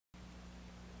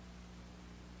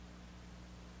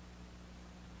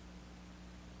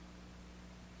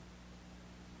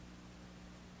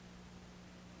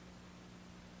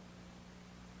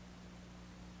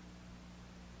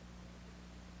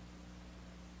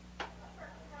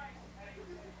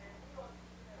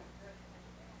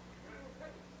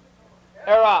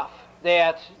They're off.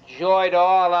 That's Joy to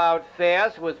All Out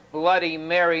Fast with Bloody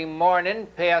Mary Mornin'.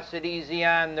 Pass it easy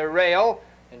on the rail.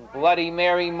 And Bloody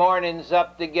Mary Mornin's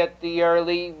up to get the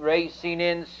early. Racing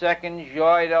in second,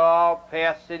 Joy to All.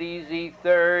 Pass it easy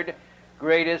third.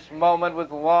 Greatest Moment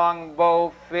with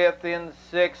Longbow fifth. In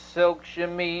sixth, Silk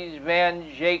Chemise,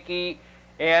 Van Jakey,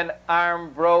 and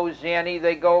Armbrosiani.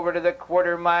 They go over to the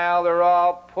quarter mile. They're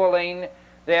all pulling.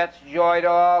 That's Joy to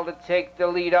All to take the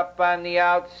lead up on the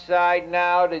outside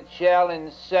now to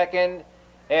challenge second.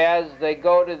 As they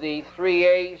go to the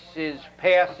 3/8 is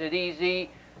Pass It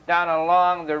Easy. Down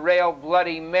along the rail,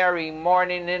 Bloody Mary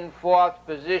Mornin' in fourth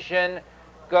position.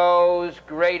 Goes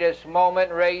Greatest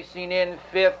Moment racing in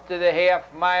fifth to the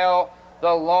half mile.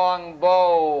 The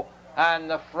Longbow on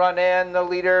the front end. The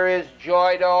leader is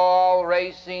Joy to All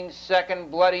racing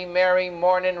second. Bloody Mary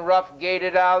Mornin' rough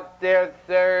gated out there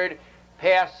third.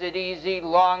 Pass It Easy.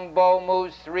 Longbow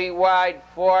moves 3 wide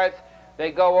fourth. They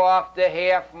go off the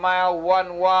half mile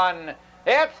 1-1.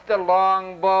 That's the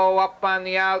Longbow up on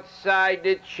the outside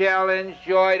to challenge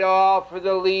Joy to All for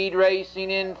the lead,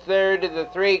 racing in third to the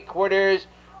 3/4.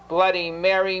 Bloody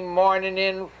Mary Mornin'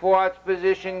 in fourth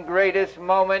position. Greatest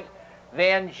Moment.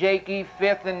 Van Jakey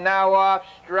fifth, and now off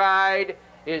stride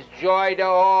is Joy to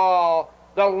All.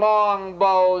 The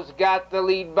Longbow's got the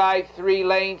lead by 3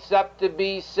 lengths up to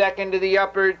be second to the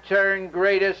upper turn.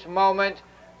 Greatest Moment.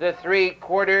 The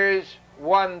 3/4,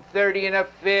 1:30 and a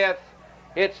fifth.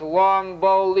 It's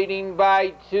Longbow leading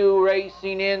by 2,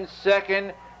 racing in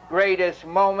second. Greatest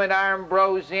Moment.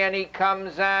 Armbrosiani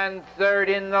comes on third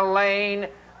in the lane.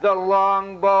 The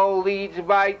Longbow leads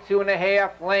by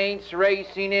 2.5 lengths,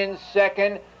 racing in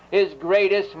second. His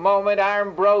Greatest Moment.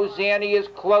 Armbrosiani is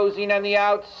closing on the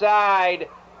outside.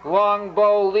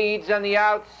 Longbow leads on the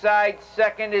outside.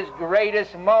 Second is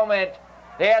Greatest Moment.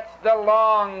 That's the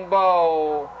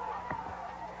Longbow.